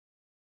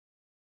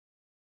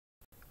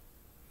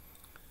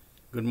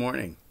Good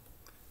morning.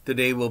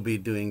 Today we'll be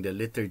doing the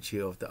Liturgy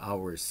of the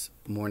Hours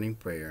morning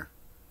prayer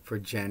for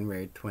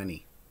January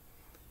 20.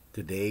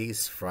 Today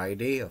is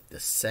Friday of the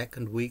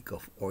second week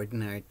of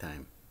Ordinary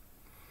Time.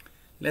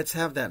 Let's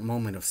have that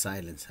moment of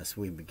silence as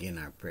we begin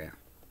our prayer.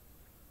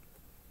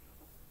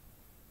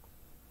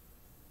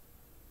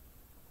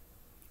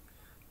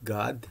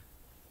 God,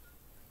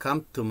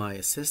 come to my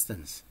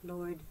assistance.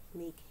 Lord,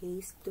 make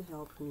haste to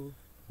help me.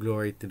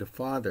 Glory to the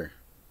Father,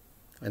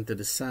 and to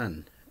the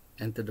Son,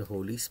 and to the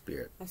Holy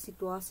Spirit. As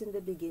it was in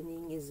the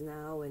beginning, is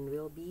now, and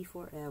will be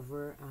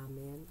forever.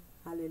 Amen.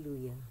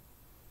 Hallelujah.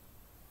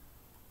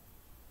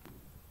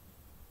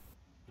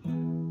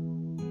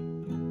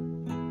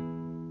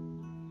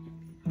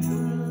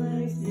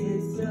 Christ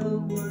is the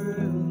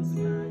world's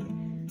light,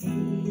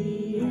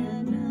 He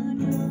and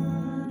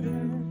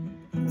another,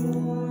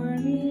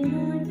 born in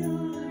our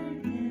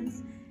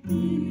darkness,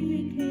 He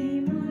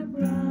became our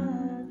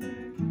brother.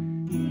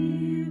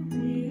 If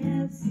we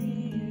have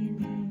seen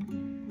Him,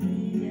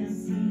 we have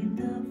seen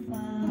the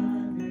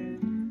Father.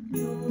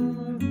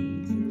 Glory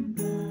to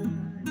God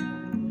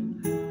on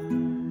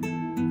high.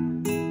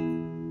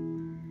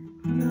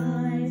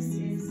 Christ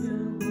is the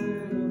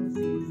world's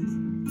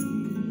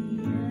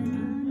light.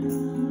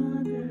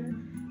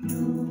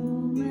 No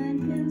man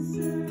can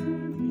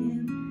serve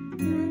Him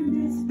and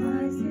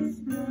despise his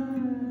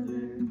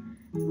brother.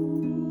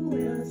 Who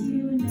else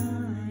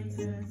unites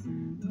us?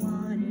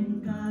 One in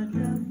God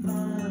the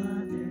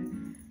Father.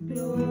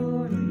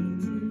 Glory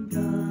to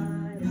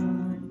God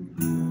on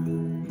high.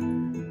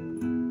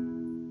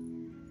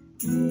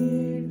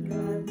 Give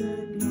God the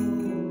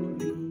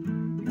glory,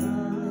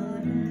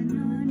 God and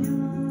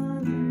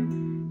another.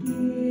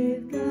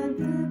 Give God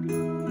the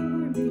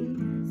glory,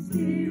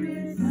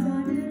 Spirit,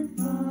 Son, and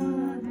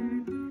Father.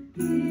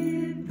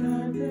 Give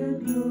God the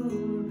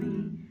glory,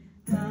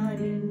 God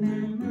in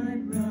man, my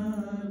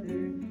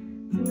brother.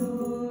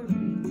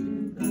 Glory to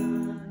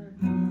God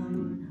on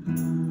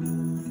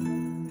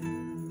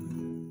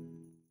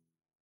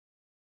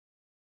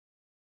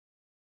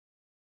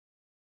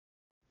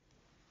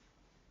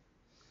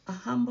A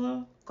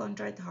humble,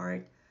 contrite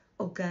heart,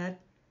 O God,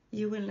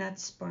 you will not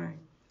spurn.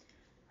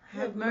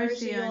 Have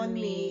mercy on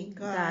me,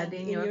 God,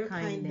 in your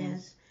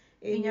kindness.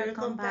 In your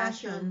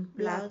compassion,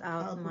 blot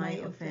out my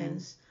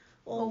offense.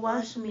 O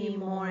wash me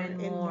more and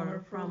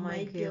more from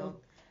my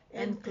guilt,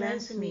 and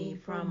cleanse me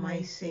from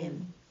my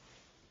sin.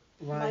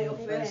 My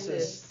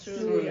offenses,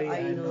 truly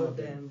I know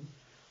them.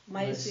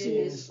 My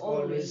sin is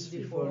always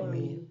before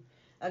me.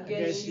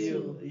 Against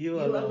you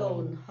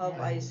alone have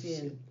I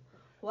sinned.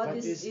 What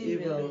is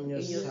evil in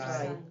your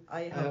sight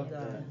I have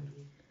done,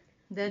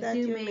 That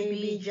you may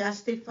be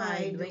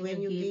justified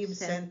when you give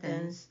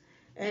sentence,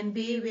 and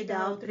be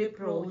without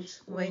reproach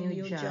when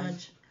you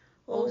judge.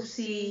 O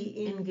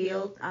see, in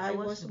guilt I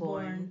was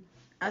born,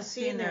 a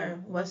sinner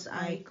was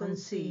I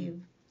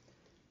conceived.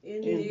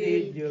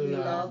 Indeed, you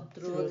love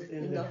truth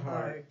in the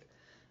heart.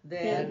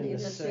 Then in the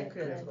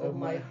secret of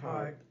my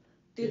heart,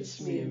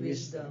 teach me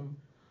wisdom.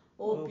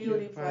 O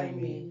purify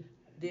me,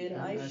 then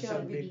I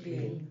shall be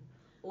clean.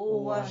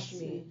 O wash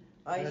me,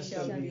 I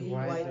shall be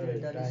whiter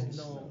than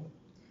snow.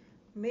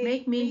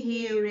 Make me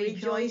hear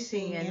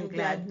rejoicing and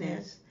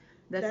gladness,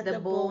 that the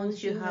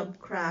bones you have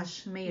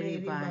crushed may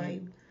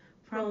revive.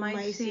 From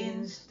my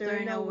sins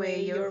turn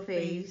away your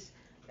face,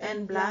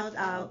 and blot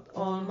out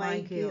all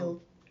my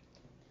guilt.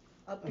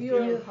 A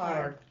pure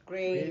heart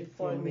create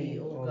for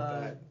me, O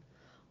God.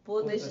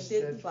 Put a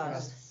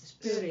steadfast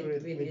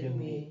spirit within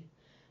me.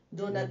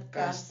 Do not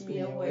cast me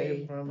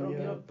away from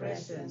your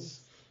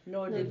presence,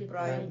 nor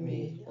deprive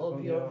me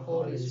of your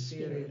Holy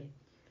Spirit.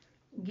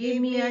 Give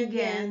me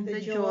again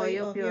the joy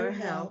of your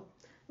help,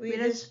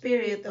 with a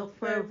spirit of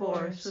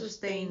fervor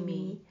sustain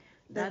me,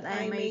 that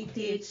I may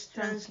teach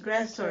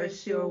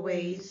transgressors your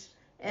ways,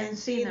 and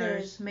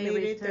sinners may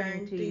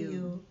return to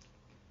you.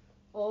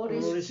 O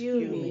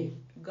rescue me,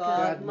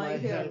 God my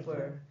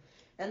helper,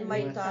 and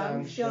my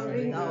tongue shall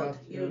ring out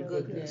your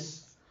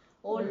goodness.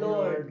 O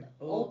Lord,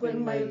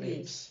 open my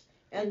lips,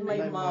 and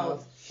my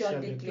mouth shall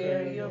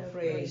declare your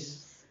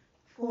praise.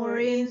 For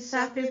in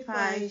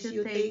sacrifice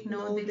you take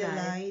no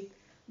delight,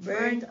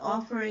 burnt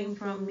offering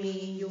from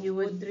me you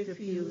would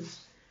refuse.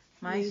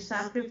 My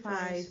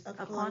sacrifice, a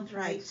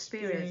contrite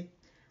spirit,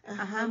 a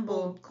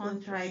humble,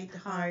 contrite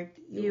heart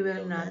you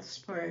will not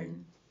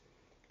spurn.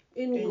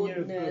 In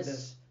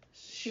goodness,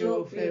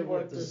 show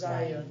favor to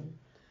Zion.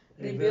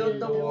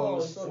 Rebuild the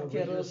walls of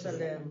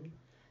Jerusalem.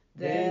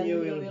 Then you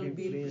will be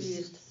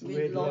pleased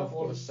with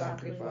lawful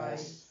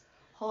sacrifice,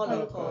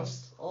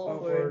 holocaust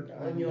offered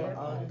on your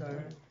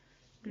altar.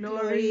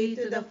 Glory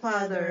to the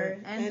Father,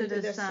 and to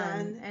the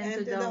Son, and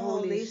to the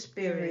Holy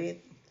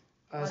Spirit.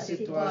 As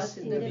it was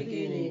in the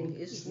beginning,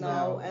 is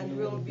now, and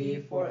will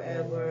be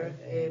forever.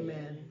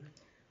 Amen.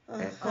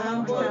 A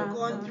humble,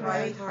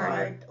 contrite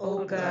heart,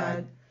 O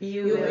God,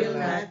 you will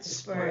not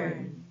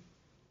spurn.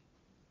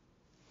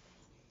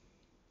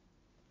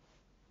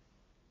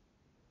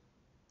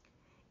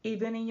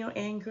 Even in your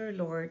anger,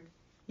 Lord,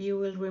 you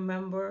will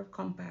remember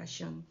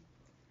compassion.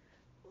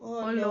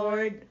 O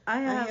Lord, I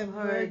have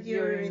heard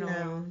your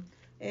renown,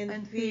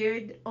 and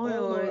feared, O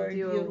Lord,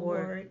 your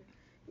work.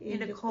 In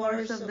the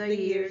course of the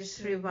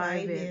years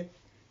revive it.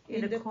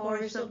 In the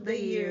course of the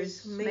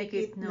years make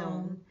it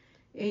known.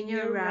 In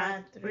your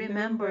wrath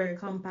remember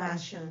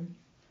compassion.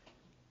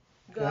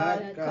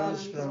 God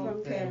comes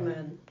from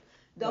Teman,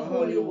 the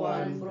Holy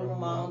One from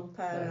Mount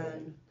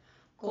Paran.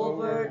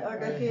 Covered are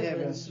the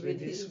heavens with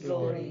his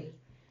glory,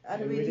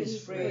 and with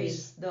his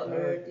praise the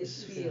earth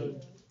is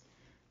filled.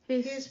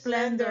 His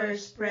splendor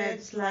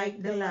spreads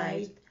like the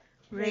light,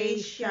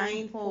 rays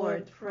shine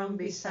forth from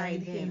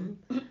beside him.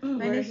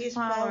 Where his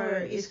power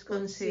is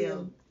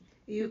concealed,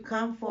 you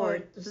come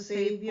forth to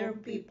save your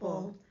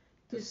people,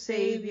 to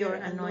save your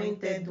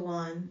anointed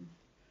one.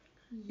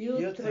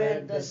 You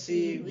tread the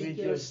sea with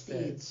your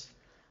steeds,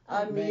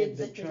 amid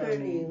the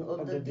churning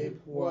of the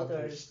deep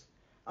waters.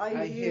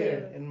 I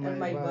hear, and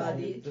my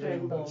body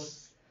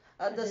trembles.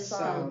 At the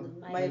sound,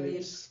 my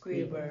lips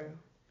quiver.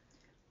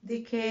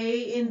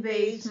 Decay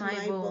invades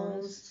my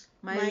bones,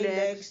 my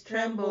legs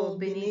tremble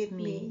beneath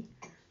me.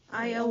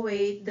 I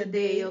await the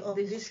day of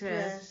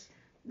distress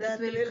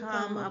that will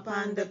come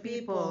upon the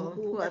people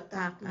who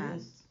attack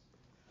us.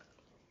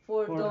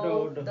 For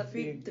though the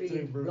fig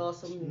tree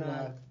blossom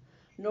not,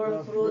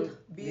 nor fruit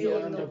be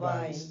on the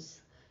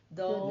vines,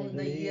 though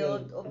the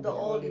yield of the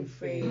olive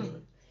fail,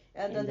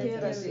 and the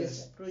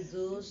terraces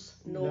produce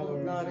no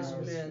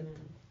nourishment.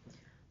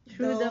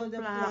 Through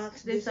the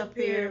flocks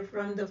disappear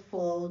from the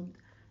fold,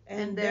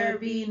 and there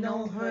be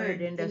no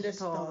herd in the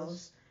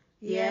stalls,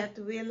 yet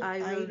will I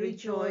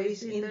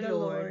rejoice in the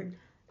Lord,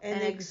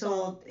 and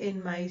exult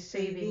in my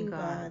saving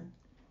God.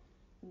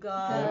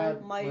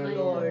 God, my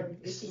Lord,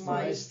 is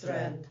my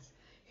strength.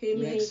 He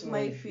makes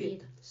my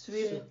feet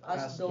swift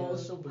as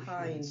those of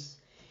hinds,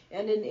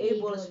 and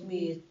enables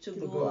me to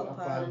go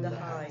upon the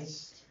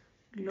heights.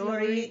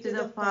 Glory to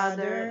the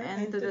Father,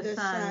 and to the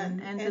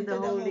Son, and to the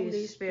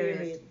Holy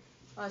Spirit,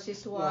 As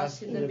it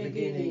was in the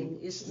beginning,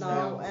 is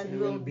now, and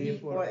will be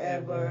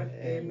forever.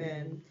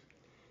 Amen.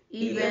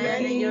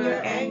 even in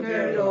your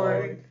anger,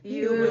 Lord,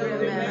 you will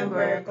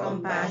remember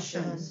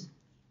compassion.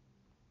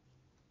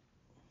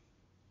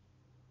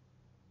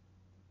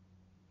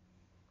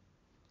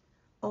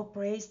 O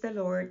praise the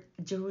Lord,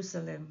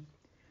 Jerusalem.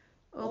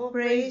 O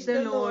praise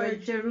the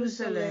Lord,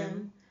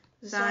 Jerusalem.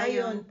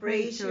 Zion,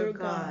 praise your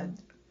God.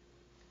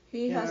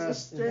 He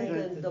has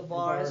strengthened the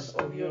bars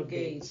of your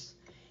gates.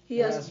 He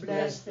has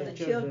blessed the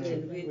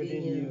children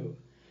within you.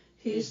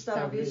 He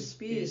established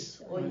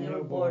peace on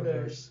your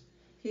borders.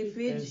 He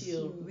feeds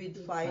you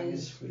with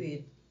finest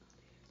wheat.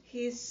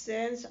 He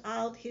sends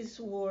out his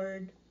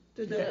word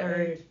To the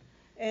earth,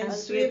 and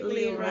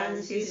swiftly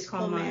runs his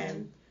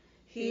command.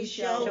 He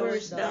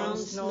showers down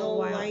snow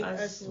white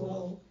as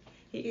wool.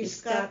 He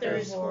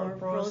scatters for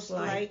frost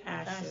like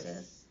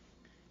ashes.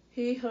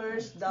 He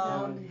hurls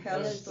down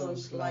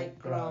hailstones like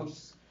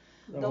crumbs.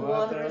 The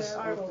waters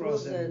are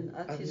frozen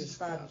at his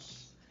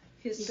touch.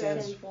 He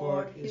sends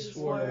forth his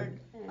word,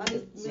 and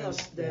it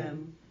melts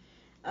them.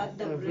 At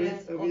the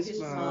breath of his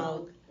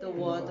mouth, the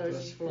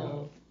waters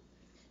flow.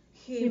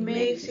 He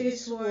makes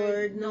his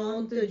word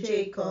known to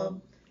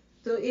Jacob,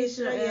 to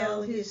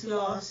Israel his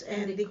laws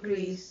and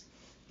decrees.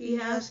 He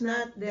has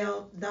not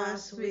dealt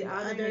thus with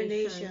other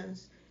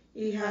nations.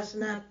 He has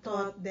not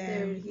taught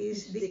them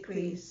his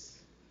decrees.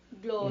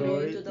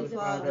 Glory to the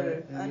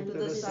Father, and to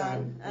the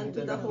Son, and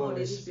to the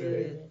Holy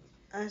Spirit.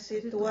 As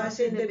it was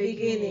in the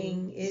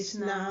beginning, is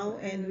now,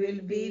 and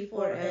will be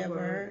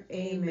forever.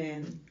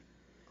 Amen.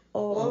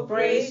 O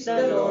Praise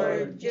the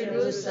Lord,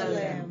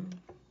 Jerusalem.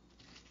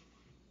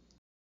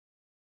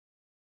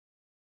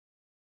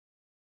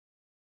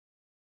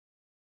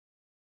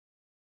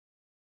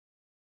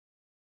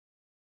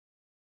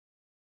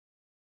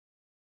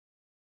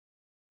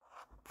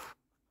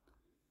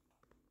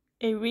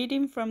 A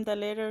reading from the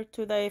letter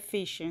to the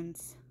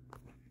Ephesians.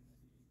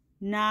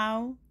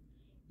 Now,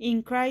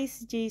 in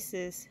Christ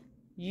Jesus,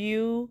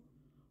 you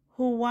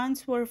who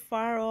once were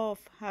far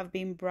off have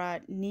been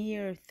brought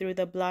near through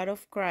the blood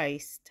of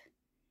Christ.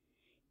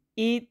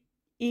 It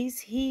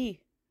is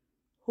He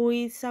who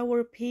is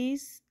our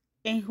peace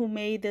and who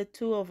made the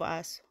two of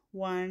us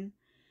one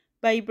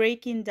by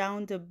breaking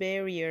down the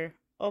barrier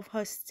of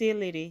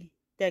hostility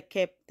that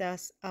kept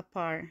us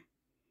apart.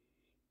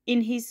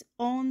 In His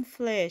own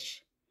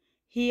flesh,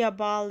 He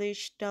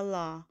abolished the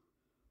law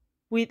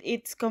with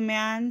its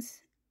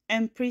commands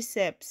and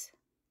precepts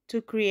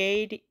to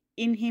create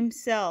in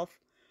Himself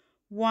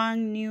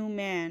one new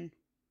man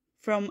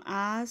from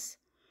us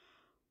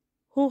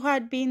who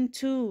had been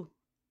two,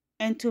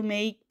 and to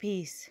make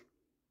peace,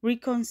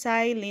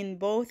 reconciling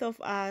both of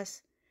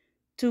us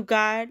to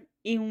God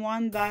in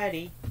one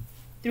body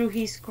through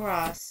His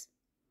cross,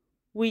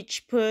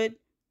 which put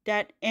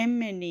that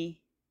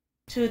enmity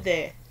to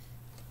death.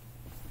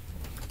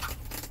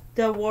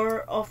 The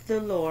word of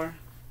the Lord.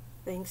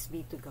 Thanks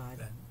be to God.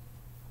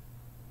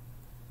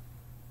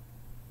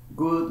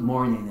 Good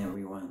morning,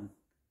 everyone.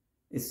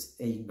 It's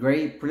a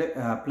great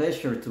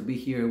pleasure to be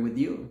here with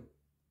you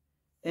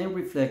and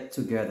reflect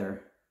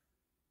together.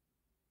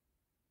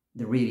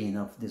 the reading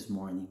of this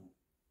morning.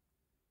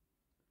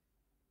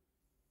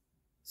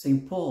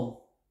 St.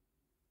 Paul,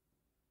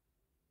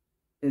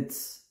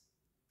 it's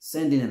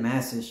sending a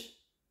message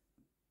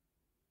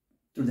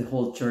to the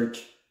whole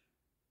church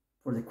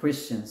for the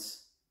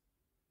Christians.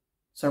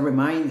 It's a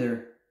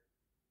reminder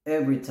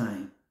every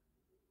time,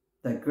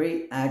 that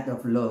great act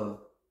of love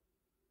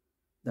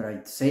that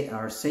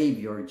our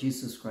Savior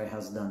Jesus Christ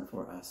has done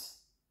for us.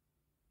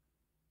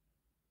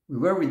 We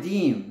were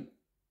redeemed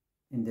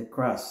in the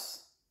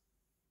cross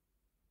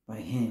by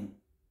Him.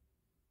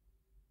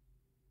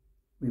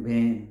 We've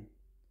been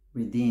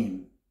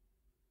redeemed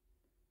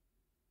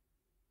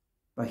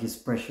by His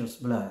precious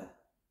blood.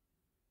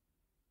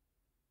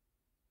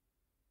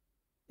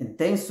 And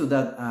thanks to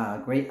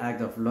that great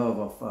act of love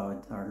of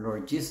our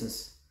Lord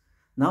Jesus,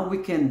 now we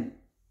can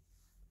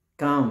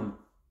come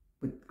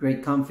with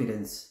great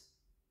confidence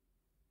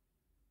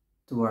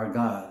to our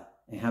God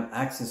and have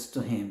access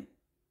to Him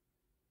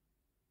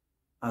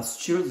as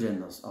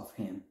children of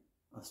Him,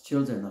 as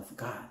children of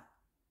God.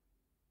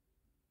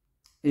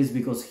 It is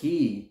because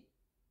He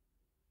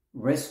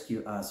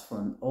rescued us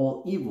from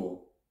all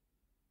evil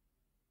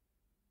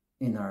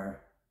in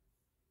our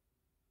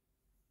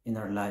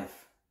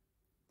life.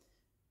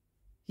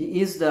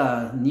 He is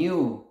the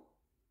new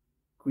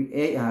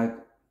creation.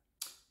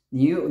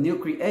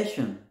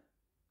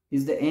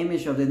 He's the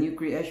image of the new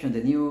creation,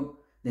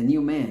 the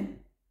new man,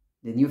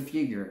 the new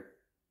figure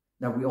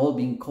that we all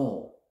being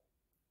called.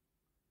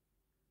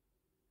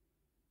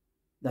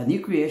 The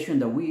new creation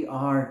that we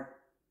are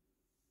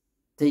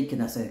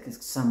taken as an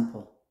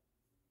example.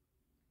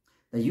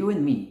 That you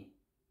and me,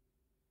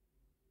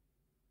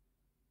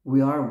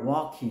 we are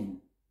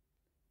walking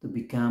to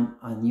become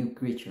a new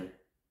creature,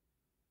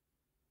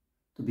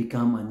 to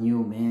become a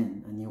new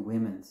man, a new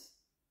woman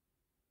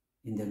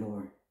in the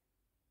Lord.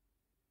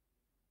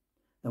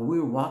 That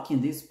we're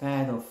walking this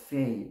path of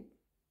faith,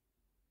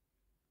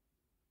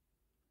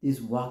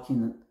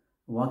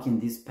 walking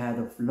this path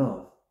of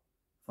love,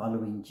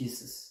 following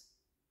Jesus.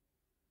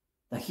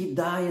 That He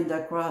died on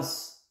the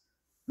cross,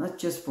 not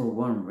just for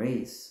one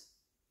race,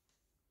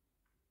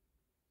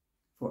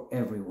 for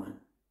everyone.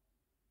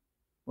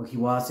 When He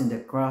was in the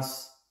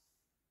cross,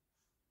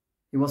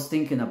 He was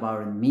thinking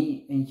about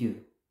me and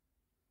you.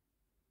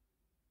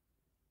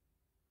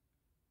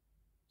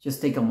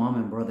 Just take a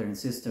moment, brother and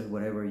sister,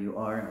 wherever you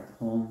are, at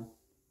home,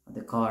 at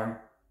the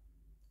car,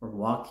 or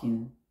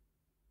walking,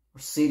 or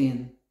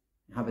sitting,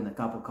 having a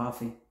cup of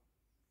coffee.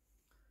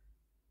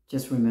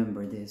 Just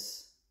remember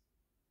this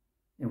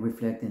and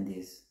reflect on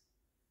this.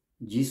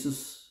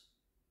 Jesus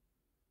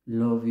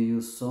loved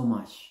you so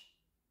much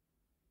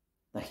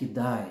that He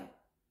died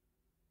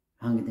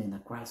hanging in a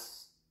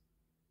cross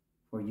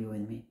for you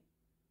and me.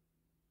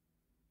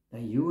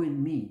 That you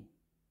and me,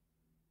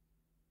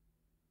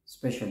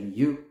 especially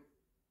you,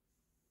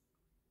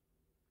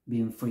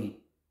 being free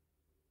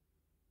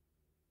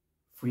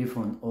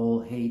from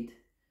all hate,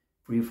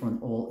 free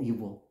from all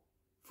evil,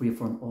 free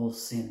from all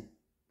sin.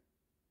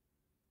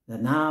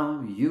 That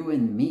now you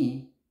and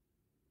me,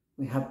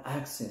 we have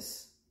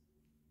access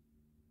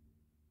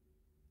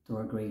to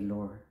our great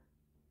Lord,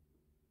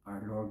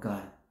 our Lord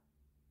God.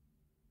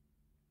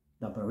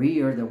 The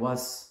barrier that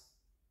was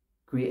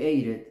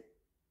created,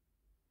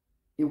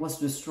 it was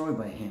destroyed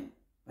by Him,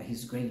 by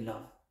His great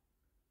love,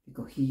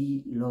 because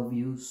He loved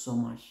you so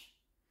much.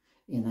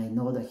 And I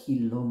know that He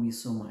loved me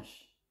so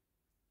much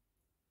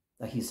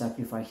that He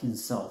sacrificed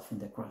Himself in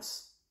the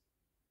cross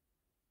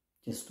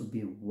just to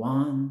be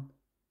one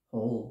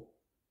whole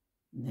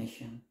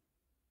nation,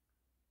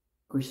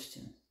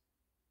 Christian.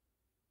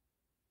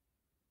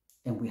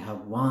 And we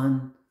have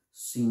one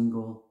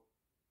single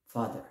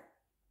Father.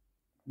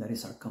 That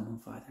is our common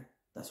Father.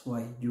 That's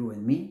why you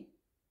and me,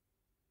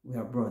 we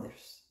are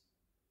brothers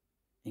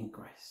in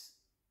Christ.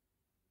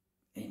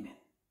 Amen.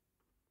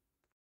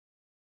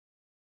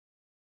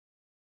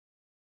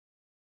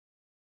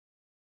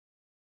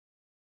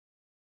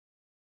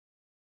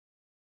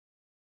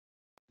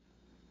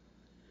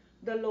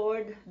 The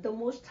Lord, the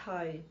Most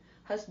High,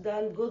 has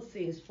done good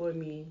things for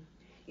me.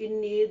 In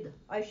need,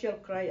 I shall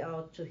cry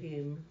out to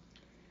Him.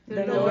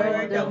 The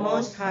Lord, the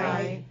Most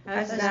High,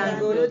 has done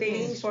good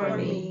things for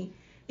me.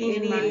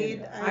 In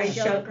need, I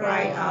shall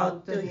cry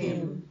out to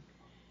Him.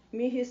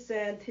 May He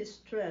send His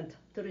strength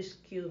to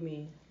rescue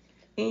me.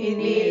 In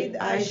need,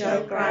 I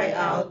shall cry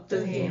out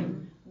to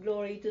Him.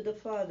 Glory to the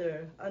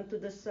Father, and to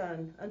the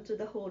Son, and to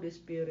the Holy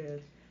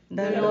Spirit.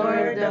 The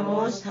Lord, the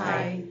Most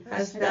High,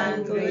 has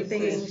done good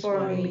things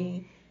for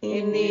me.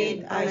 In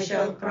need, I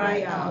shall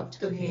cry out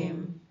to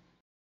Him.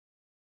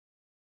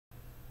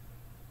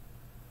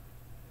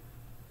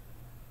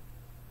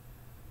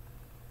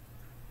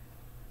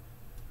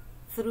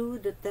 Through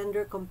the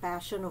tender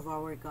compassion of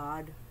our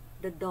God,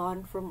 the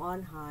dawn from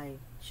on high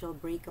shall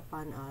break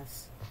upon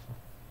us.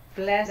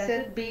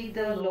 Blessed be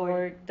the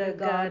Lord, the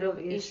God of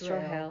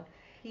Israel.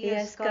 He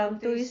has come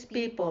to His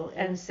people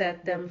and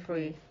set them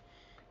free.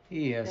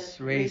 He has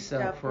raised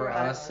up for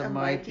us a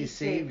mighty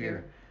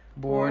Savior,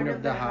 born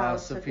of the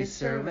house of His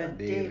servant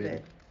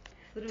David.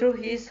 Through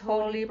his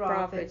holy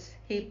prophets,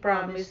 he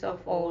promised of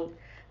old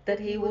that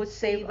he would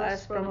save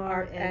us from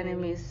our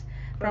enemies,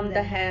 from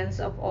the hands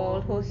of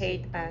all who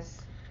hate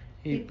us.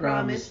 He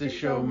promised to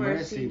show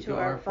mercy to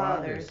our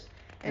fathers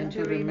and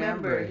to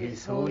remember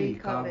his holy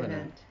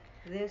covenant.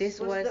 This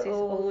was the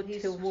oath he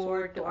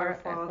swore to our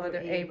father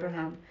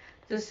Abraham,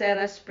 to set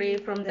us free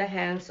from the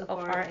hands of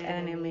our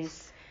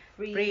enemies,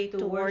 free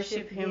to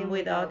worship him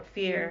without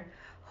fear,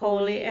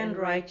 holy and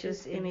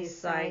righteous in his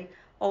sight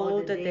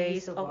all the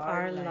days of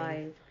our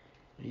life.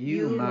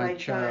 You, my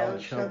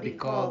child, shall be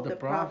called the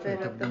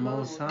prophet of the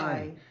Most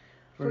High,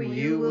 for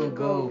you will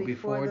go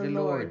before the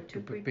Lord to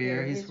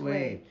prepare his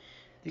way,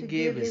 to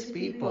give his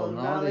people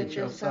knowledge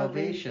of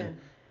salvation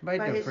by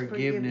the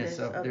forgiveness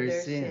of their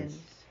sins.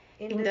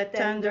 In the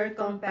tender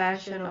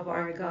compassion of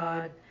our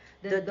God,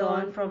 the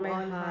dawn from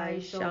on high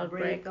shall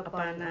break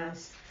upon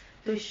us,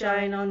 to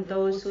shine on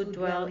those who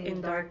dwell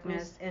in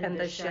darkness and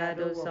the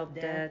shadows of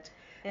death,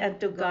 and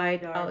to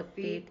guide our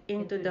feet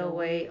into the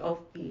way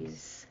of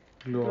peace.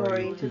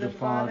 Glory to the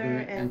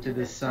Father, and to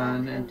the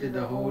Son, and to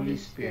the Holy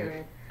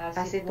Spirit,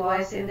 as it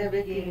was in the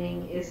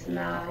beginning, is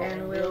now,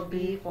 and will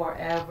be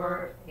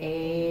forever.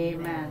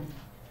 Amen.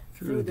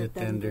 Through the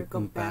tender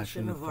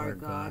compassion of our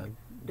God,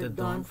 the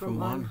dawn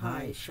from on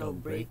high shall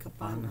break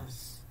upon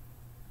us.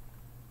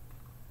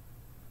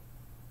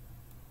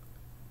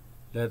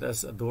 Let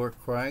us adore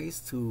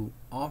Christ, who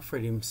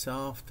offered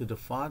himself to the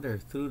Father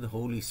through the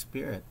Holy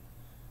Spirit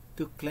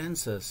to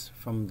cleanse us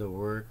from the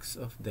works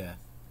of death.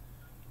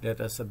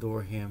 Let us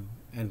adore him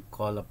and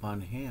call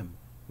upon him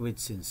with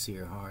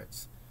sincere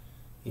hearts.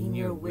 In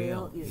your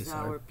will is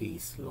our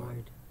peace,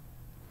 Lord.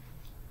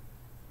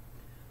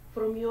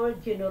 From your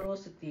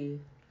generosity,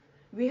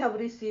 we have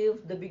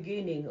received the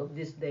beginning of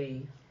this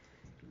day.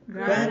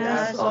 Grant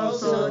us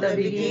also the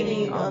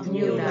beginning of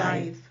new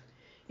life.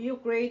 You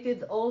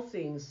created all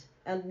things,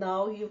 and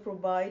now you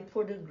provide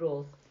for their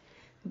growth.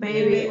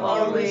 May we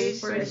always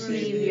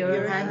perceive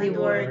your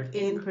handiwork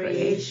in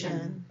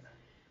creation.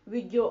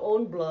 With your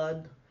own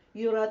blood,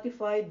 you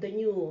ratified the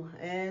new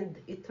and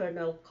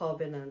eternal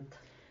covenant.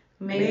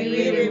 May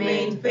we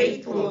remain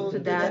faithful to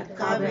that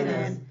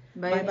covenant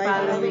by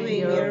following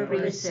your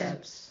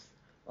precepts.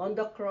 On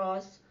the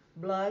cross,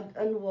 blood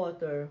and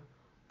water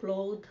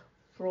flowed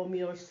from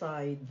your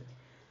side.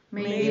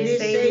 May this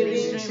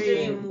saving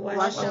stream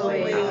wash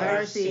away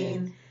our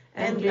sin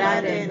and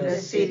gladden the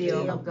city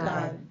of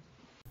God.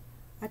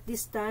 At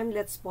this time,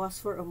 let's pause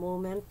for a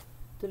moment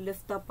to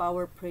lift up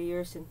our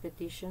prayers and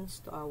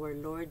petitions to our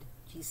Lord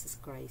Jesus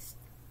Christ.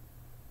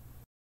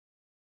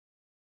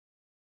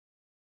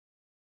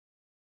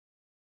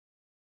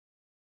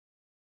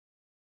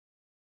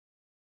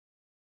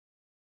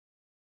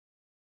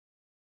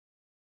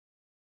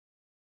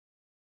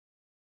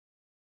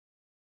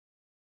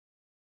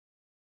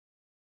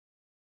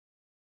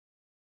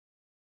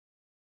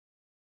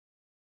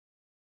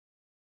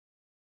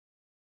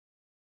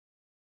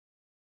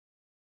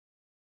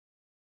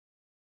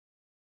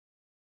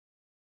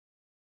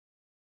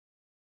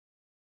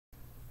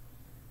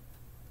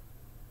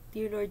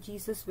 Dear Lord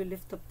Jesus, we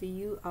lift up to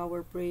you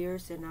our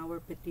prayers and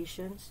our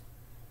petitions,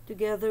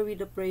 together with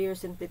the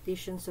prayers and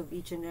petitions of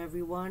each and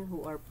every one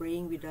who are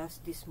praying with us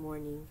this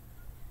morning.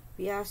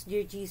 We ask,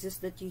 dear Jesus,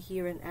 that you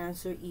hear and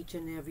answer each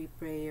and every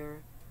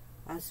prayer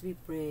as we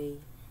pray.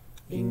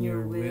 In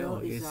your will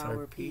is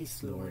our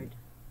peace, Lord.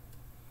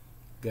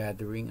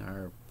 Gathering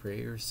our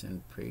prayers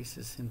and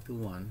praises into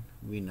one,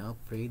 we now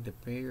pray the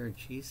prayer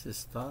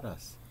Jesus taught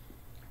us.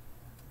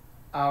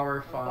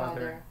 Our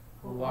Father,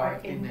 who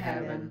art in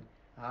heaven,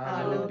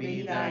 hallowed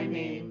be thy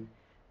name.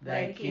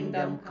 Thy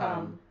kingdom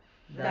come,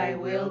 thy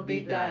will be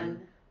done,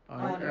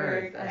 on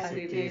earth as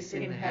it is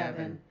in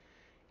heaven.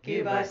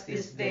 Give us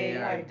this day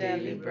our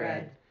daily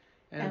bread,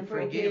 and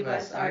forgive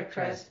us our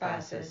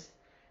trespasses,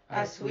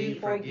 as we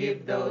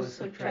forgive those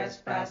who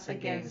trespass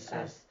against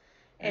us.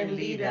 And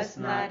lead us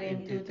not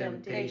into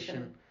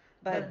temptation,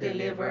 but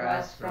deliver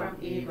us from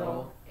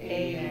evil.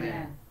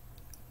 Amen.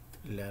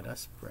 Let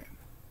us pray.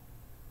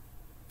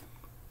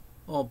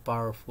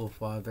 All-powerful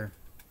Father,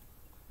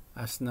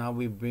 as now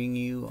we bring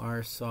you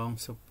our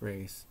songs of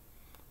praise,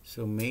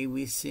 so may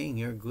we sing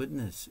your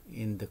goodness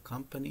in the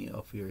company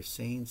of your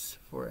saints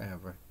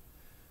forever.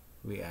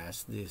 We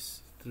ask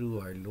this through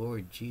our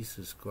Lord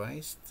Jesus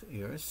Christ,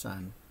 your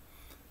Son,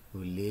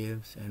 who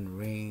lives and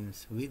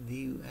reigns with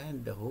you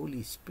and the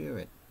Holy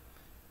Spirit,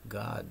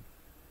 God,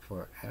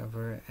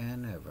 forever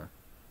and ever.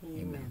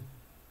 Amen.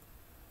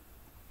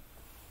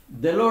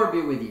 The Lord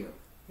be with you.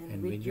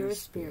 And with your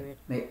spirit.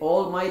 May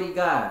Almighty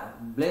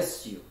God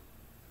bless you,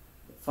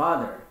 the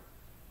Father,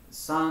 the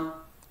Son,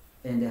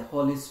 and the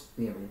Holy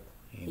Spirit.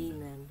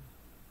 Amen.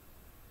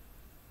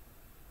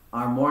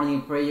 Our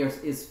morning prayers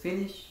is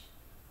finished.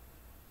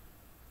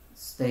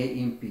 Stay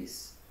in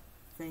peace.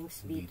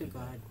 Thanks be to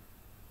God.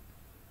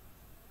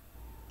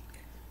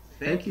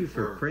 Thank you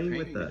for praying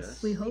with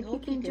us. We hope you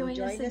can join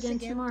us again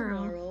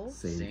tomorrow.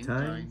 Same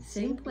time,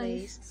 Same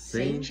place,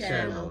 same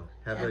channel.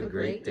 Have a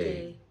great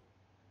day.